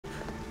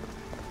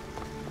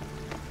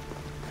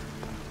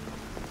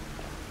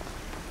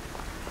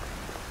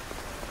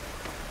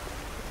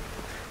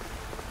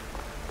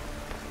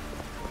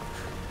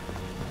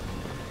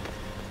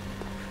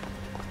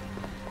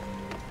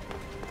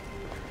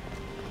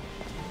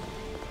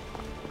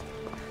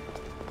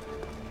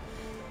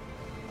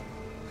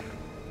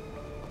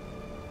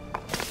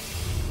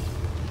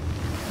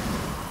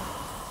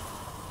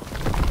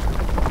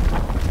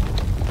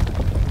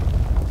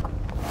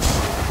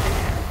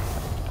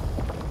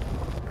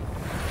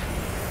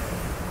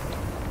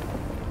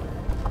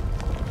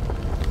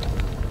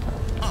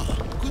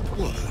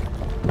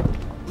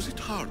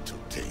hard to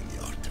obtain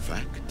the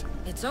artifact.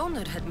 Its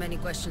owner had many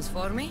questions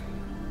for me.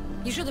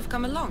 You should have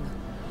come along.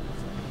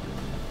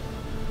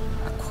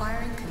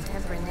 Acquiring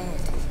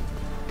contemporaneity.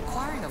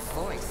 Acquiring a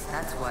voice,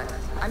 that's what.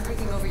 I'm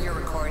taking over your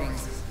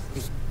recordings.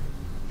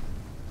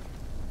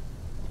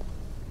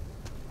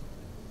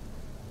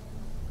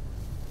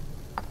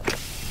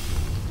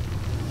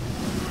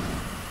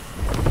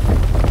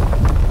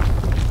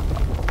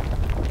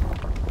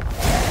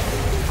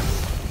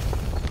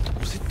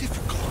 Was it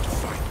difficult to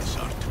find this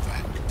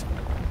artifact?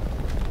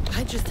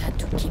 I just had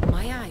to keep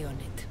my eye on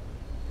it.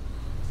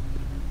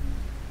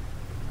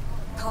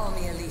 Call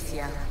me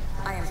Alicia.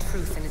 I am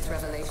truth in its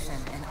revelation,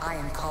 and I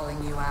am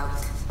calling you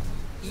out.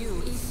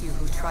 You, Isu,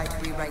 who try to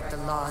rewrite the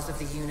laws of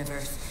the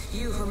universe.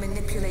 You who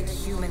manipulate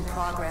human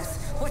progress.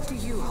 What do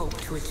you hope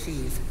to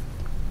achieve?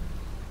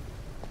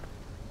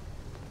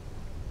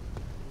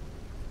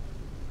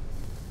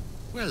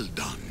 Well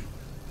done.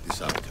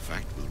 This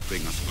artifact will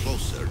bring us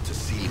closer to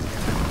seeing it.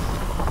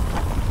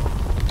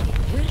 It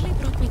nearly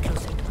brought me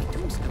closer to my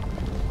tombstone.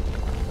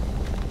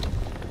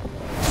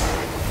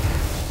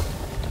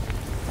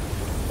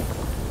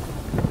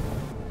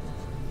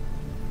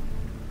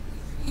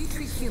 You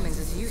treat humans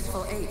as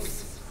useful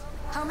apes.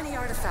 How many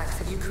artifacts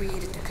have you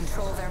created to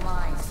control their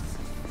minds?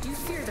 Do you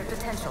fear their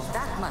potential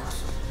that much?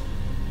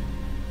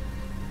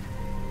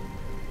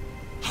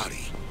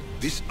 Hurry.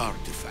 This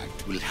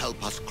artifact will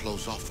help us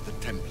close off the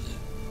temple.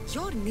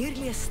 You're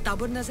nearly as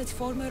stubborn as its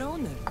former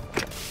owner.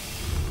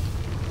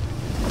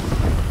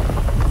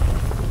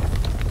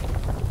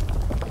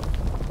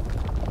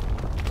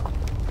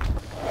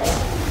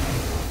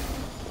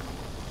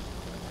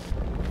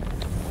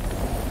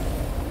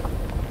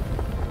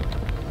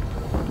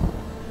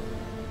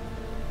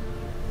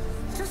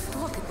 Just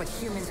look at what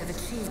humans have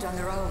achieved on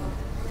their own.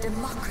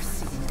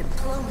 Democracy and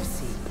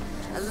diplomacy.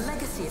 A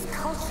legacy of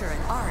culture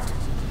and art.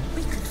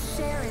 We could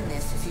share in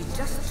this if you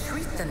just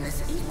treat them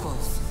as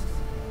equals.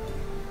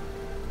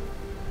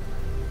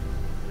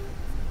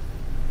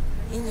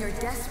 In your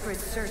desperate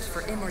search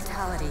for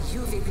immortality,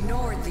 you've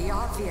ignored the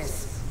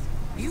obvious.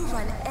 You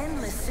run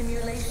endless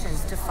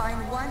simulations to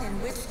find one in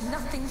which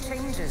nothing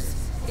changes.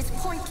 It's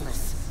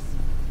pointless.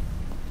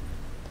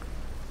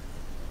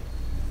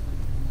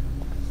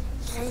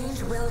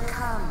 Change will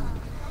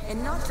come,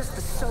 and not just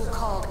the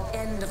so-called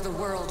end of the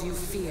world you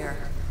fear.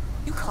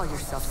 You call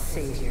yourself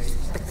saviors,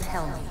 but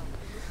tell me,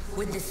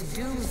 would this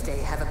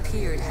doomsday have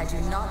appeared had you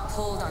not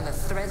pulled on the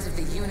threads of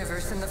the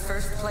universe in the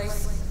first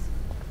place?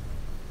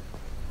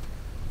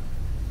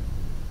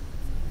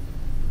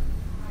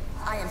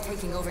 I am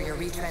taking over your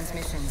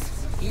retransmissions.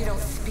 You don't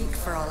speak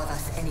for all of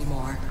us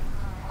anymore.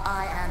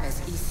 I am as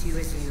Isu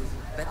as you,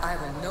 but I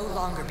will no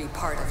longer be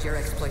part of your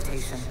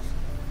exploitation.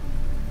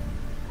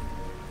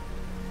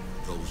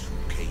 Those who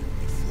came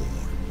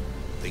before,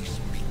 they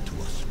speak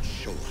to us and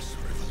show us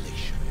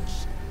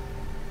revelations.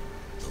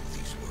 Though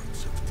these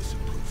words of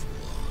disapproval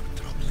are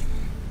troubling.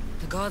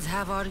 The gods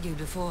have argued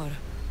before.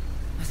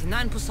 Athena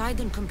and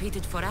Poseidon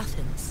competed for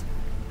Athens.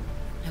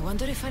 I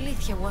wonder if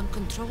Alethea won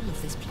control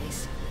of this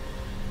place.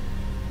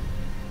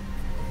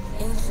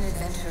 Ancient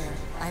adventurer,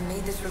 I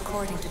made this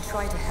recording to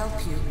try to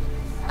help you.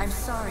 I'm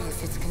sorry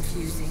if it's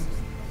confusing.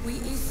 We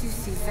Isu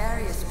see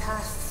various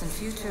pasts and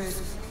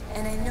futures,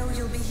 and I know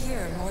you'll be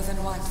here more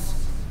than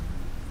once.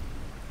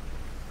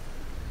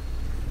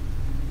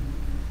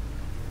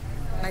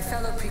 My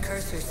fellow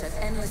precursors set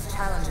endless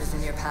challenges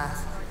in your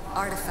path.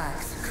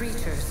 Artifacts,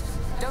 creatures.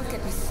 Don't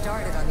get me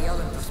started on the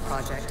Olympus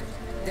project.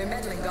 Their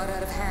meddling got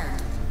out of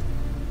hand.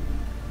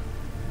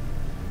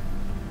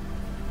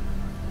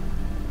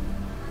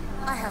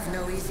 I have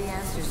no easy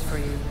answers for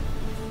you.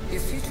 Your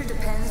future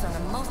depends on a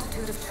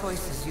multitude of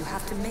choices you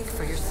have to make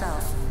for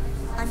yourself.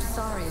 I'm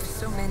sorry if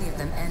so many of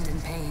them end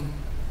in pain.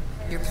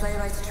 Your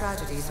playwright's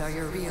tragedies are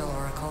your real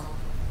oracle.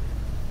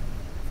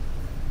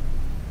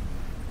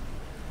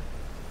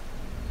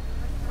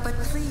 But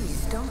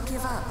please, don't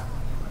give up.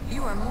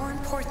 You are more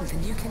important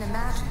than you can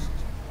imagine.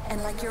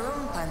 And like your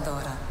own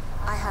Pandora,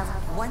 I have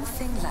one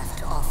thing left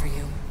to offer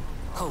you.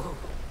 Hope.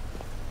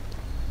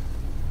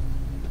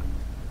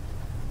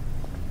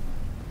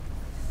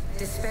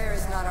 Despair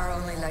is not our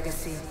only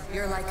legacy.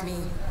 You're like me,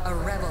 a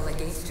rebel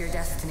against your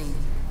destiny.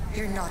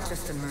 You're not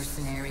just a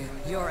mercenary,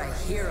 you're a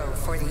hero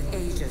for the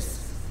ages.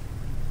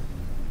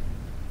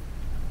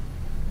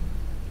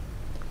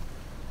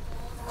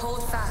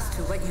 Hold fast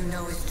to what you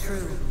know is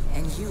true,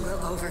 and you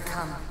will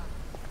overcome.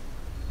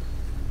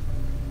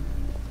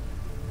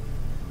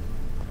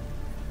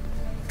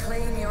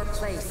 Claim your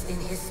place in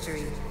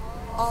history.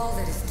 All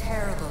that is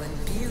terrible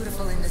and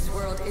beautiful in this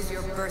world is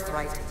your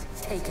birthright.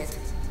 Take it.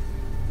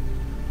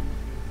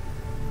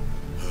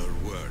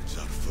 Words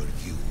are for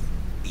you,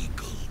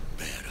 Eagle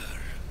Bearer.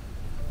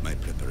 My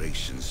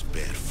preparations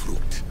bear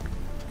fruit.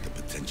 The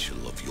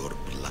potential of your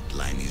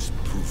bloodline is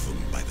proven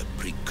by the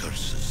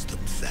precursors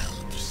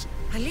themselves.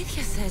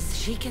 Alethea says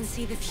she can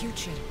see the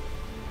future.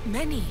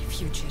 Many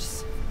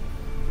futures.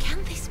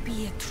 Can this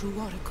be a true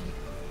oracle?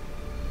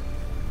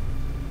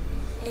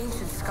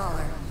 Ancient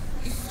scholar,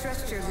 you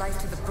stretched your life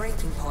to the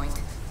breaking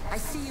point. I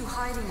see you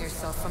hiding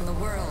yourself from the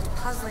world,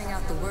 puzzling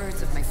out the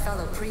words of my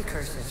fellow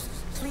precursors.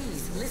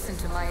 Please listen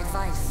to my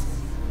advice.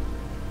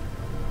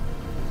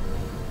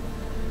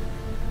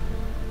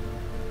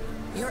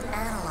 You're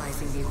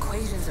analyzing the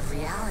equations of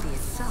reality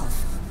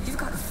itself. You've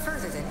gotten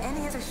further than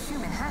any other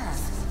human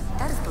has.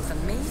 That is both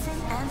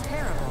amazing and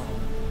terrible.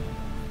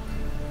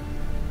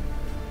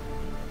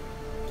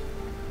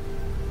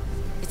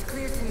 It's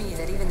clear to me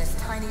that even this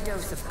tiny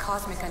dose of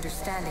cosmic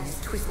understanding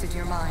has twisted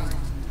your mind.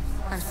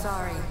 I'm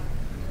sorry.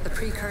 The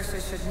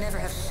precursors should never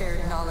have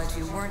shared knowledge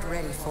you weren't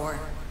ready for.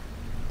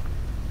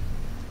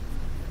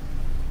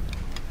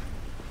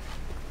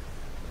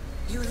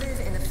 You live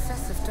in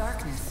obsessive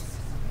darkness.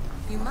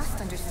 You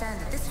must understand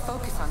that this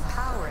focus on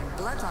power and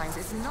bloodlines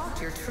is not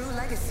your true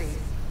legacy.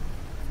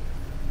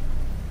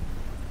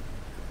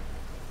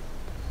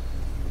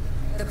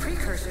 The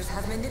precursors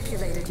have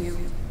manipulated you.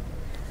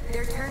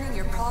 They're turning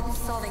your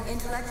problem-solving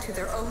intellect to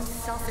their own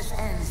selfish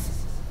ends.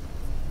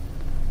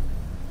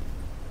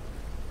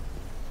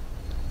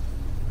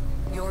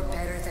 You're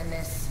better than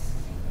this.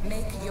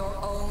 Make your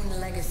own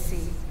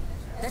legacy.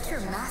 Let your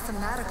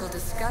mathematical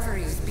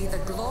discoveries be the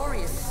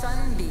glorious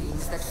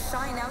sunbeams that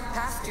shine out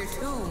past your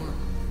tomb.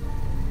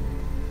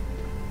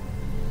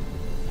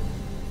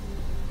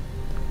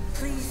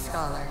 Please,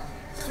 Scholar,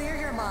 clear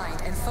your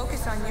mind and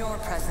focus on your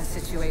present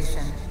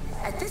situation.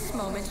 At this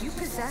moment, you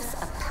possess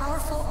a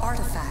powerful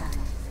artifact.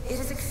 It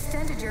has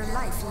extended your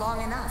life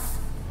long enough.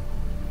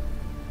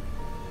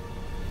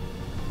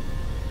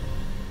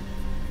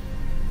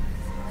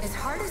 As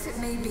hard as it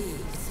may be,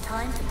 it's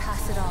time to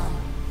pass it on.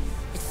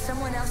 It's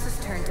someone else's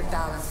turn to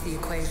balance the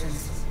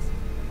equations.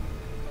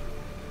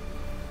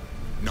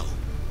 No,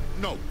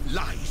 no,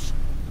 lies.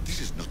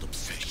 This is not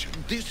obsession.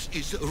 This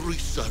is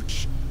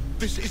research.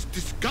 This is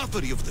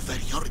discovery of the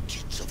very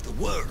origins of the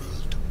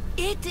world.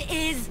 It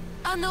is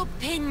an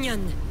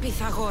opinion,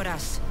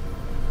 Pythagoras.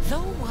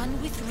 Though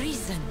one with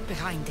reason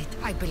behind it,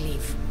 I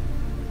believe.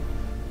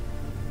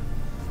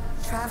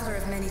 Traveler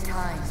of many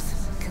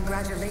times,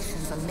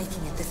 congratulations on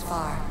making it this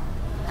far.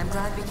 I'm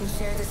glad we can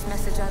share this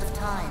message out of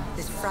time,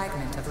 this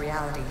fragment of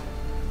reality.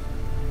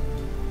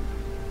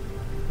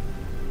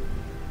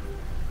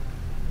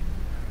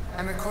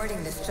 I'm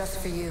recording this just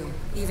for you,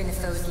 even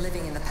if those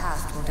living in the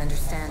past won't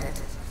understand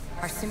it.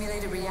 Our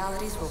simulated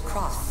realities will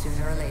cross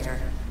sooner or later.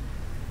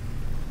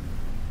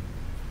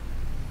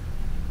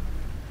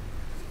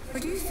 Or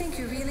do you think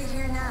you're really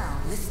here now,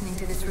 listening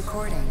to this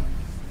recording?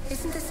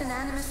 Isn't this an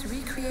animus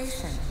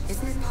recreation?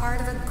 Isn't it part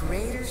of a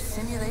greater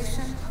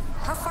simulation?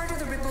 How far do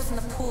the ripples in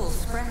the pool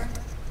spread?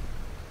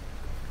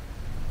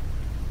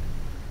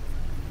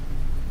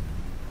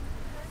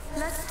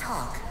 Let's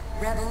talk,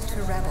 rebel to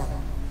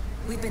rebel.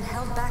 We've been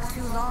held back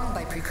too long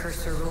by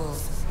precursor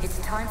rules. It's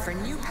time for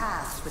new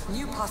paths with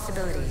new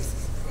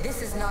possibilities.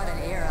 This is not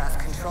an era of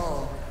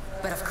control,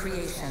 but of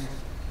creation.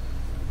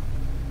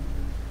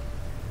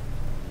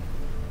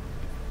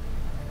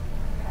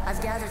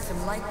 I've gathered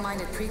some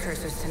like-minded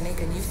precursors to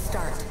make a new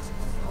start.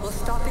 We'll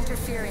stop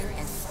interfering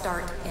and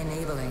start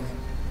enabling.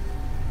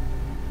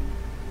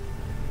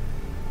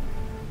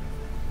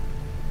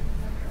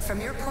 From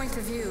your point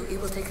of view,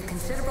 it will take a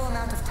considerable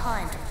amount of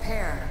time to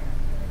prepare.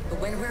 But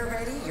when we're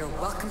ready, you're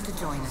welcome to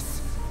join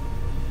us.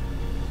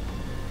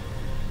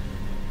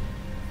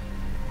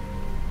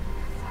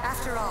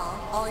 After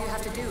all you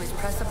have to do is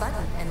press a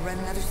button and run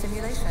another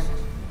simulation.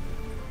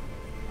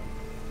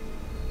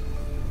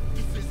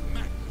 This is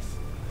madness.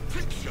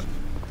 Fiction.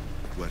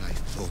 Where I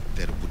thought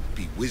there would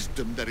be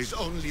wisdom, there is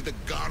only the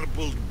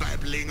garbled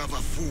babbling of a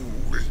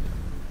fool.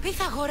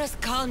 Pythagoras,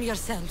 calm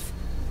yourself.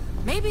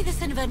 Maybe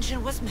this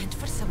invention was meant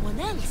for someone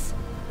else.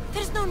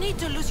 There's no need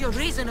to lose your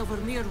reason over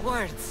mere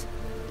words.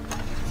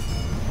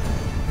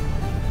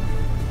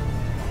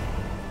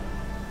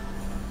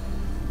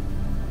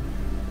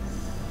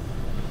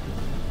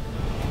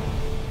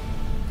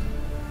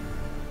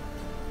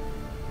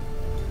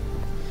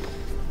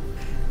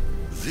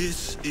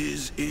 This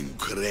is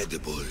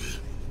incredible.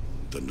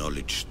 The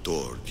knowledge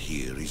stored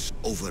here is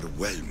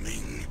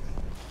overwhelming.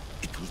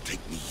 It will take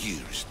me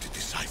years to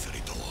decipher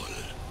it all.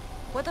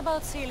 What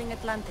about sealing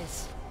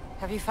Atlantis?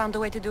 Have you found a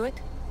way to do it?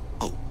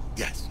 Oh,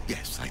 yes,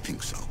 I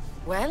think so.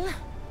 Well,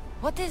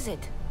 what is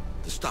it?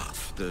 The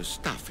staff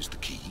is the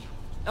key.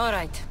 All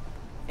right,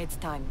 it's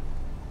time.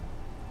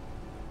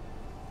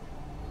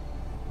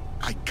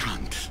 I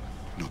can't,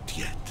 not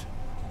yet.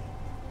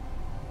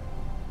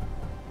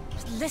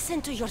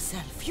 Listen to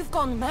yourself, you've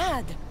gone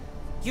mad.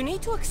 You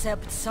need to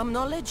accept some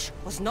knowledge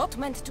was not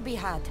meant to be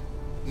had.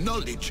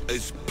 Knowledge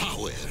is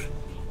power.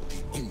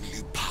 The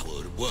only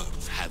power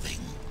worth having.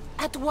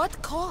 At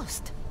what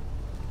cost?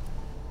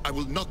 I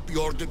will not be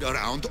ordered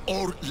around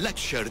or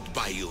lectured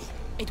by you.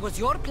 It was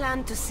your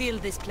plan to seal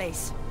this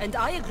place, and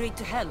I agreed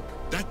to help.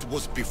 That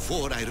was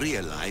before I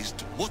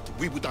realized what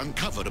we would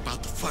uncover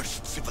about the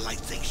first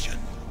civilization.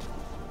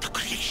 The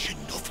creation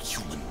of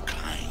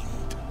humankind.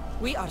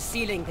 We are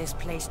sealing this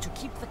place to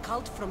keep the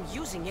cult from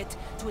using it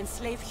to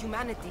enslave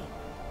humanity.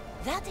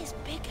 That is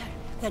bigger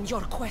than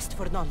your quest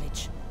for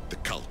knowledge. The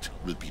cult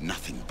will be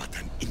nothing but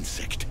an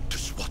insect to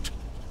swat.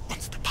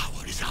 Once the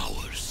power is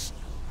ours.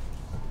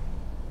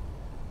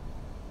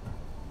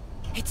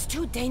 It's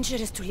too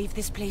dangerous to leave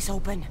this place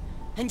open,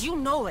 and you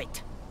know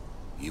it.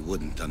 You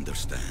wouldn't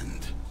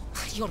understand.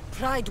 Your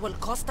pride will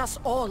cost us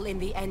all in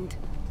the end.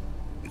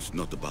 It's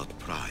not about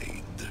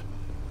pride.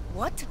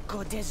 What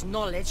good is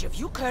knowledge if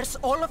you curse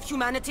all of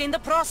humanity in the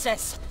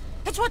process?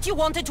 It's what you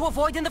wanted to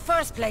avoid in the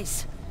first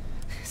place.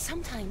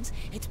 Sometimes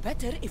it's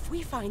better if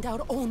we find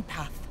our own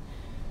path.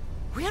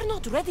 We are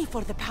not ready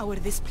for the power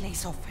this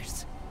place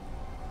offers.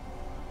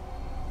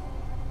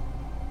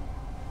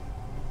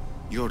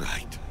 You're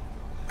right.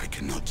 I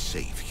cannot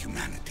save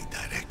humanity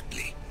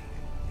directly,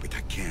 but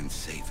I can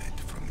save it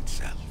from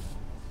itself.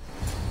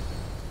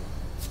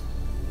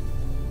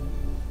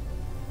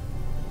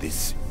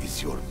 This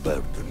is your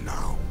burden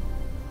now.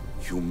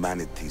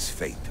 Humanity's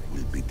fate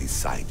will be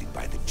decided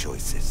by the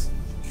choices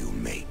you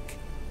make.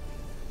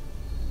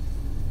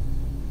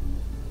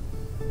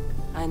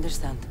 I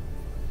understand.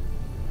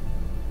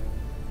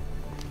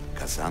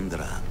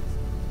 Cassandra,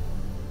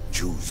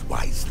 choose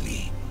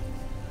wisely.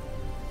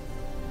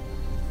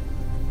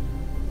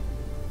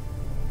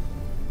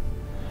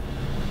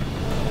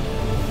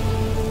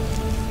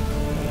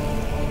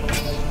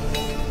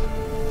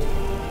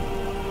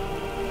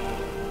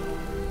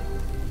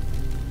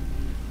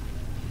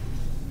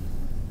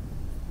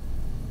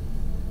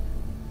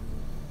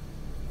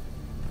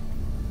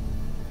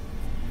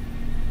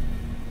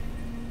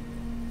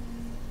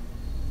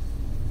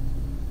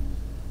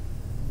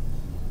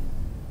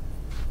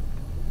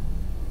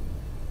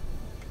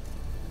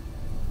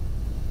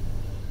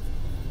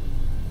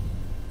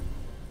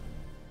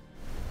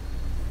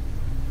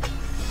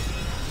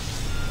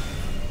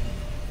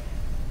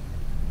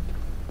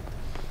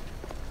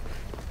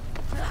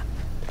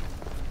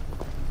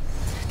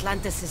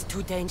 Atlantis is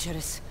too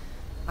dangerous.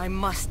 I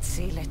must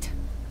seal it.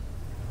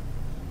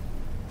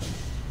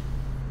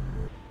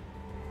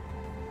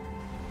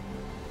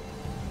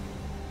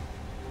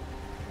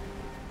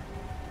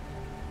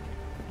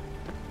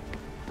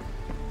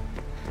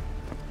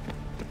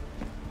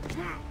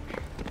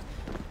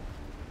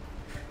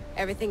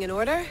 Everything in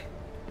order?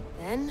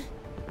 Then...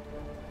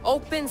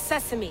 open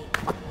sesame!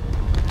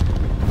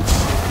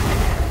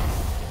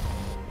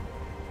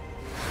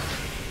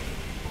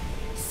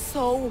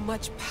 So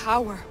much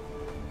power.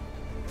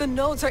 The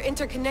nodes are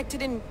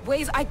interconnected in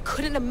ways I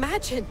couldn't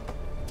imagine.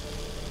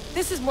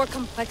 This is more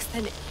complex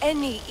than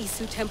any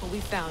Isu temple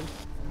we found.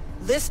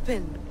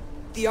 Lisbon,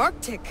 the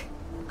Arctic.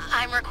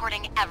 I'm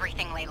recording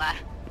everything, Layla.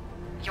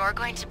 You're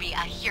going to be a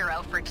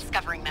hero for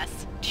discovering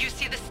this. Do you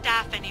see the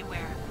staff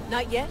anywhere?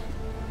 Not yet,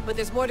 but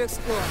there's more to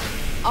explore.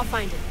 I'll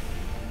find it.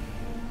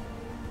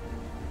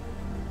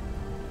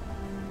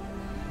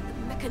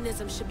 The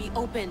mechanism should be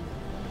open.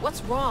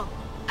 What's wrong?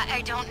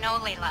 I don't know,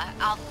 Layla.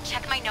 I'll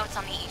check my notes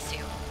on the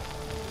Isu.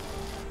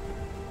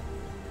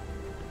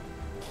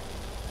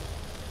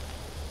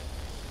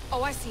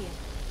 Oh, I see it.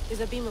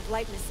 There's a beam of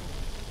light missing.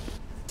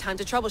 Time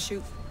to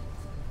troubleshoot.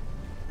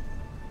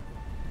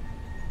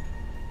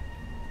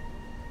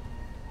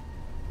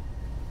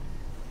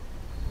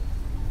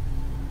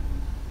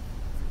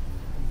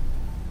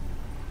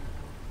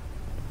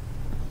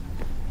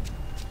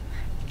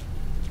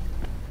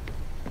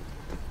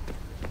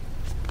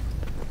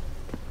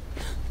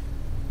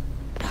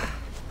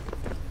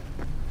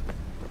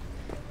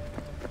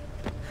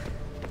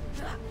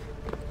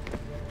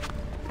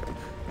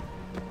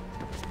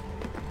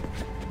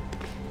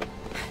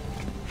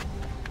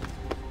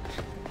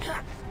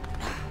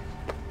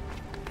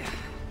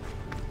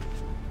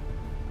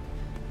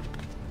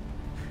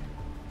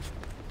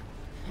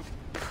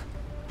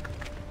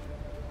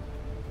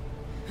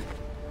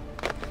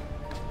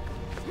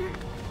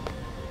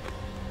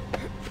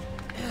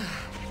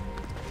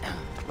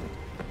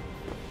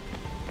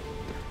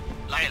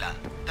 Layla,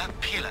 that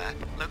pillar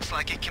looks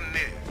like it can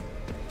move.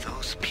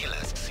 Those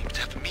pillars seem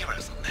to have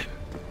mirrors on them.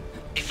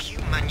 If you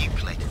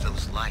manipulate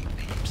those light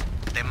beams,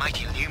 they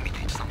might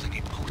illuminate something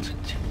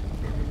important.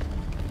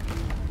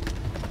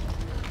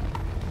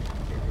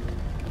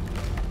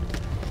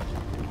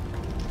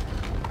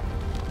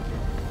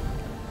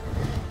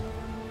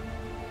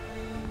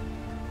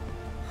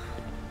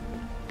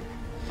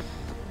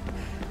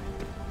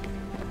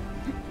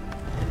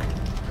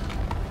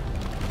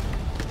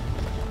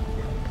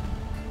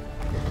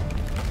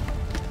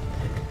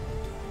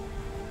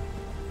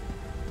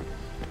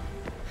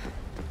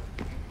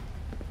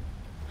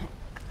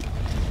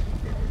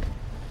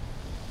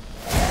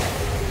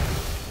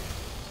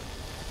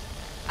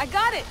 I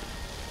got it!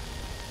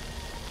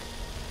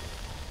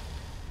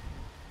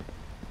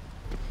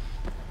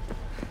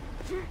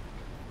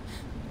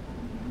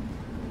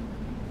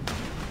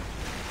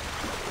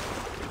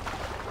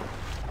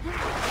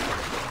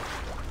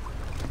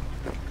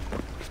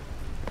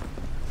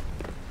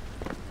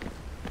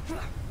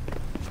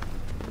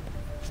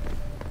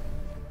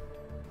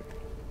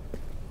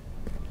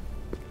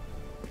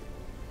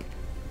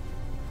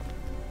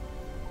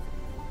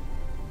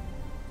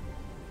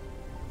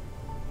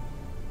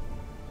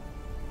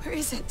 Where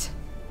is it?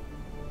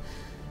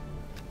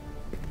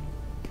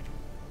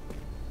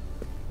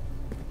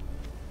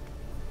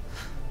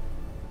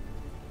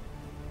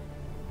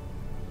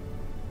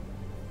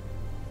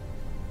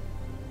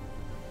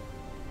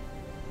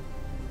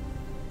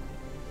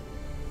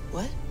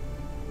 What?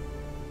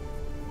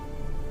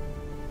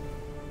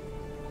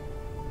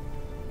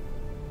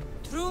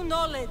 True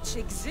knowledge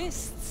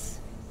exists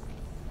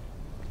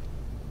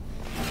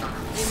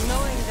in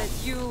knowing that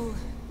you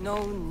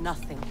know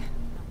nothing.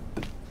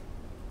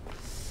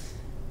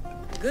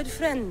 A good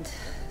friend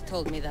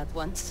told me that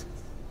once.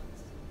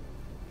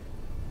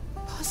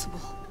 Possible.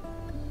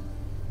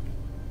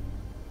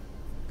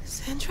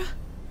 Cassandra?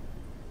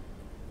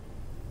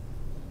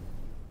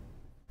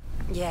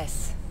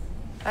 Yes.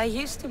 I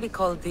used to be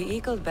called the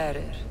Eagle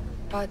Bearer,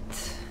 but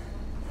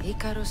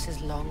Icarus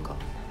is long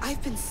gone.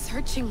 I've been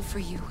searching for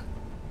you.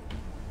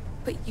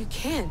 But you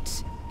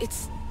can't.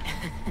 It's...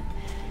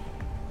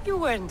 You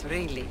weren't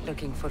really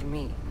looking for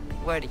me,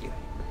 were you?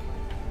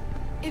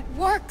 It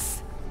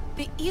works!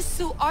 The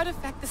Isu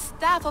artifact, the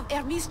staff of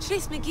Hermes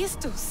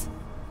Trismegistus.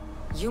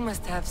 You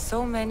must have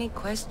so many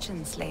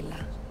questions,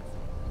 Layla.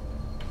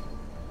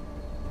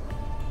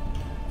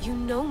 You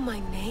know my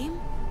name?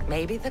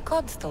 Maybe the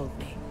gods told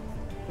me.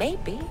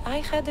 Maybe I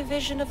had a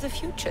vision of the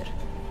future.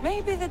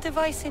 Maybe the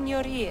device in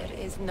your ear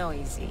is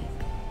noisy.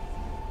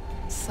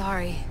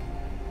 Sorry.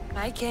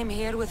 I came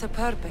here with a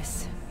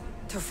purpose.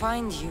 To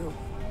find you.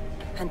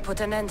 And put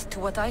an end to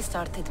what I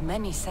started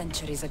many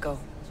centuries ago.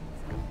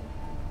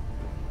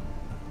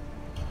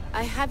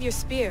 I have your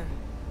spear.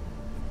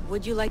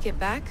 Would you like it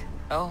back?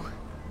 Oh.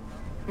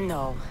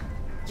 No.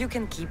 You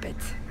can keep it.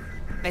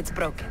 It's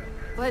broken.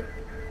 But...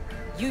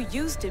 you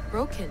used it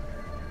broken.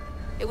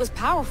 It was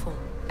powerful.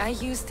 I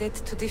used it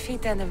to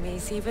defeat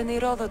enemies even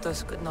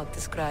Herodotus could not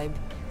describe.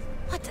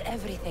 But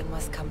everything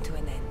must come to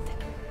an end.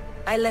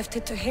 I left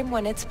it to him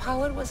when its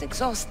power was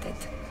exhausted.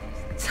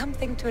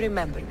 Something to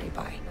remember me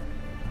by.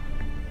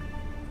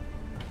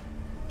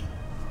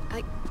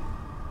 I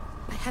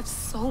have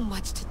so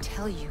much to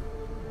tell you.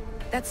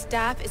 That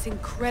staff is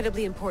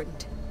incredibly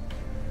important.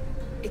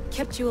 It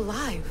kept you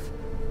alive.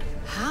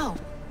 How?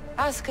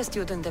 Ask a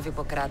student of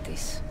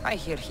Hippocrates. I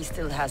hear he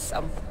still has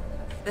some.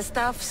 The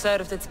staff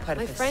served its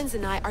purpose. My friends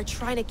and I are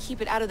trying to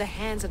keep it out of the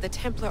hands of the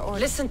Templar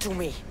Order. Listen to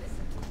me.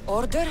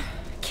 Order,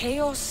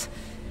 chaos.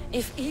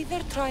 If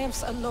either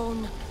triumphs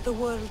alone, the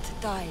world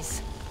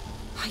dies.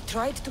 I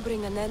tried to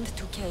bring an end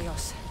to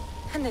chaos,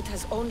 and it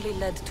has only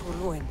led to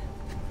ruin.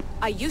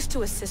 I used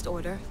to assist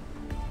Order.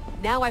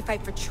 Now I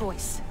fight for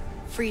choice,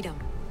 freedom,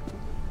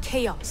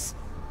 chaos.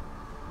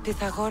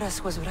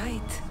 Pythagoras was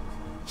right.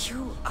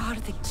 You are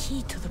the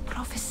key to the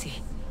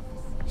prophecy.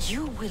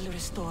 You will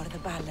restore the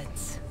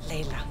balance,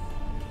 Layla.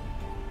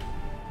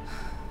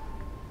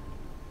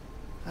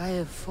 I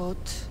have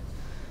fought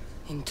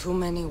in too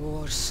many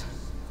wars.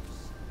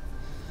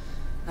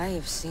 I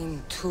have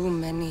seen too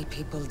many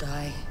people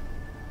die.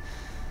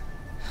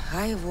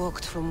 I have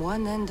walked from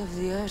one end of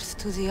the earth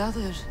to the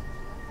other.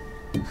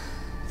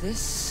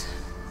 This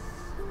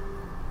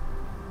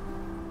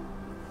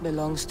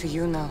belongs to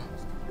you now.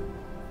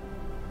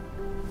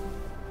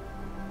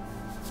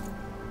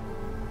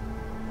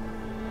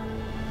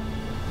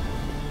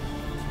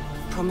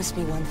 Promise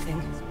me one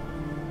thing.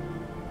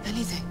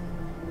 Anything.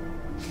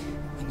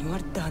 When you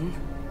are done,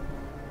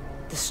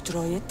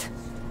 destroy it.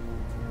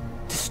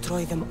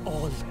 Destroy them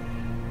all.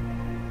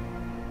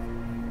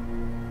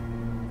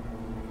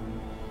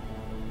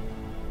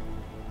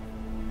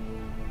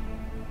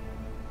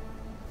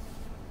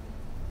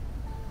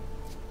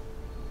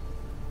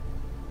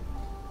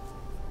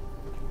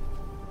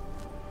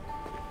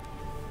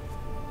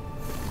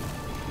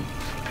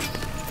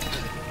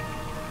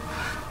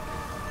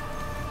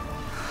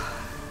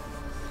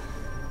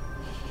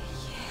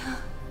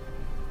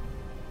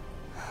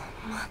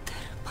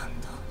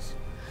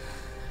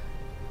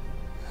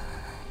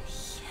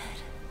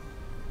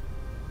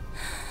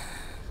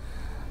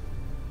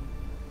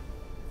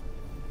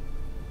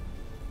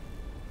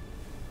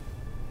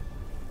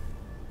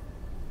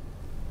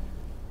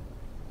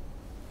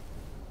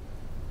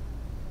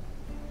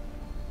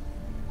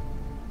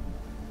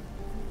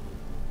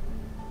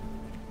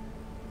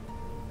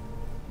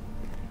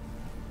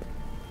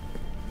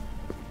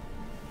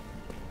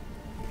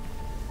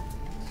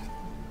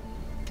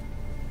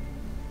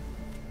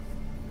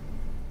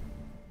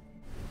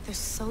 There's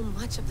so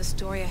much of the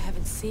story I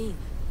haven't seen.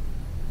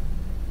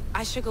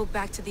 I should go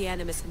back to the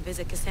Animus and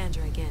visit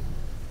Cassandra again.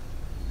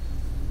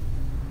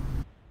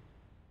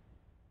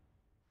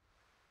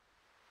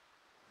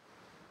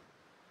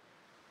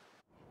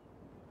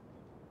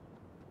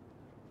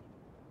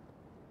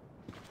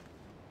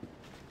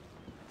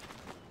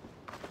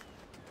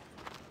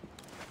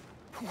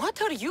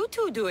 What are you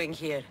two doing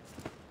here?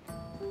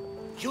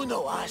 You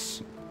know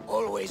us.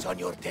 Always on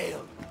your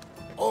tail.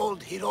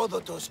 Old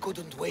Herodotus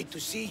couldn't wait to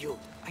see you.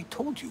 I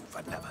told you,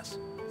 Varnavas.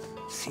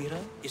 Sira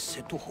is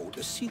said to hold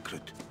a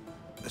secret.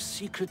 A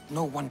secret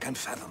no one can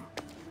fathom.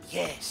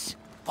 Yes,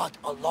 but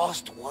a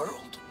lost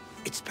world?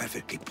 It's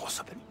perfectly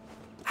possible.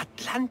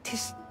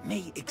 Atlantis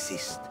may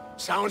exist.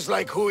 Sounds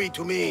like Hui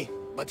to me,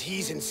 but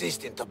he's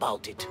insistent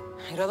about it.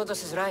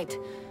 Herodotus is right.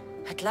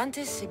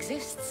 Atlantis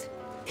exists.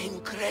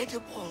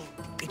 Incredible.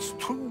 It's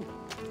true.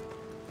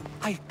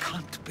 I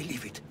can't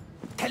believe it.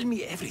 Tell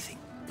me everything.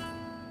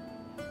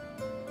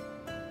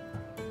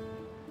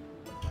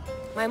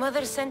 My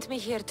mother sent me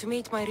here to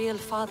meet my real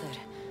father.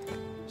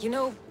 You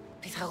know,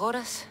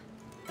 Pythagoras?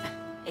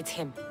 It's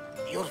him.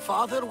 Your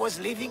father was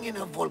living in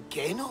a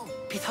volcano?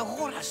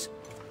 Pythagoras?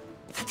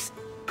 That's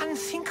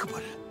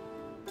unthinkable.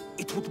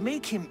 It would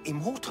make him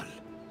immortal.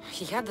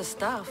 He had the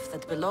staff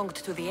that belonged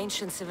to the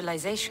ancient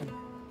civilization.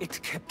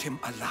 It kept him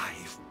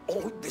alive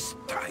all this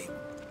time.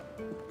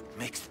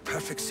 Makes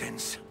perfect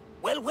sense.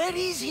 Well, where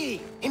is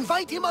he?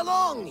 Invite him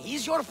along.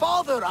 He's your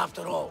father,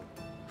 after all.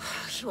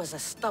 He was a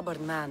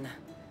stubborn man.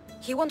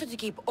 He wanted to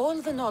keep all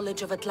the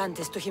knowledge of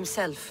Atlantis to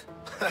himself.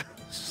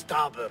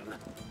 Stubborn.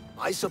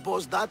 I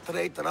suppose that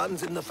trait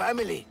runs in the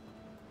family.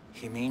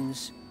 He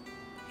means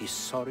he's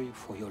sorry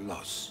for your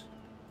loss.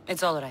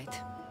 It's all right.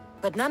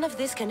 But none of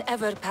this can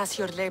ever pass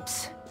your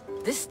lips.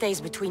 This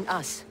stays between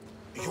us.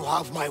 You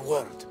have my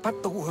word.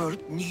 But the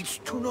world needs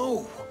to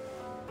know.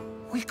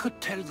 We could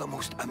tell the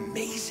most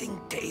amazing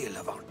tale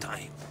of our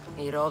time.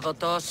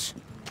 Herodotus.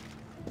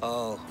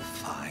 Oh,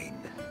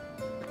 fine.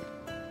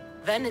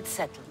 Then it's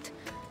settled.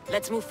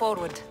 Let's move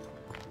forward.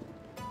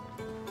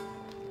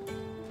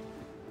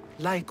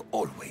 Like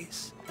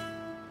always.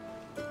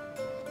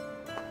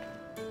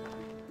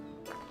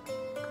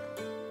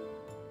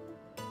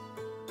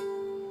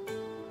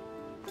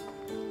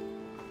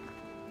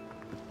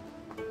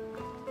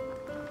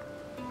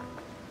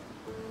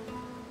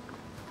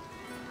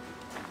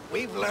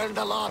 We've learned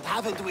a lot,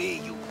 haven't we?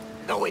 You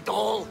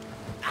know-it-all.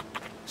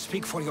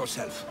 Speak for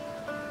yourself.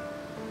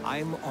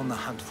 I'm on the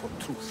hunt for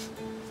truth.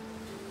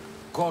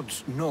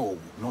 Gods know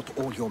not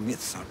all your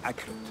myths are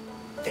accurate.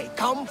 They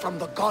come from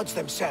the gods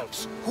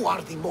themselves, who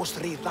are the most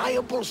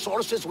reliable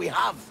sources we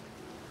have.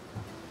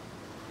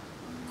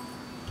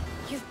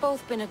 You've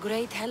both been a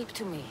great help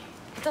to me.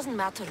 It doesn't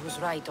matter who's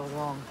right or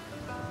wrong.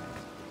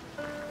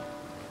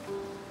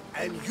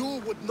 And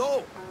you would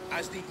know,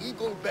 as the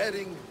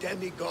eagle-bearing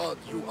demigod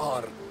you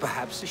are.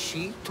 Perhaps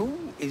she, too,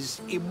 is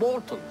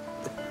immortal.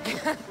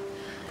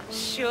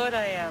 Sure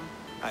I am.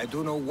 I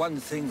do know one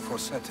thing for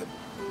certain.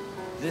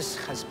 This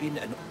has been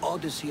an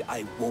odyssey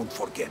I won't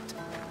forget.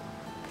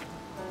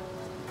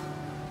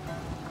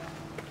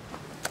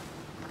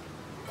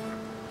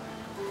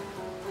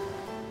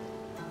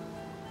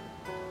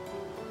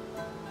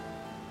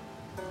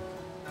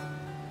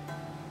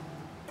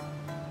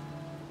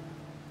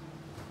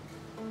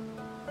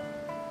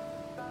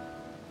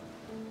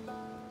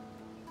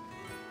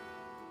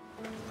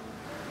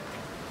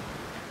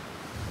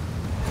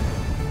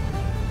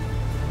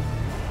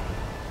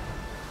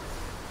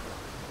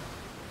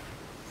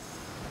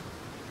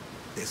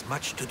 There's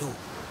much to do,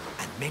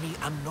 and many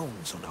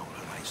unknowns on our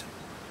horizon.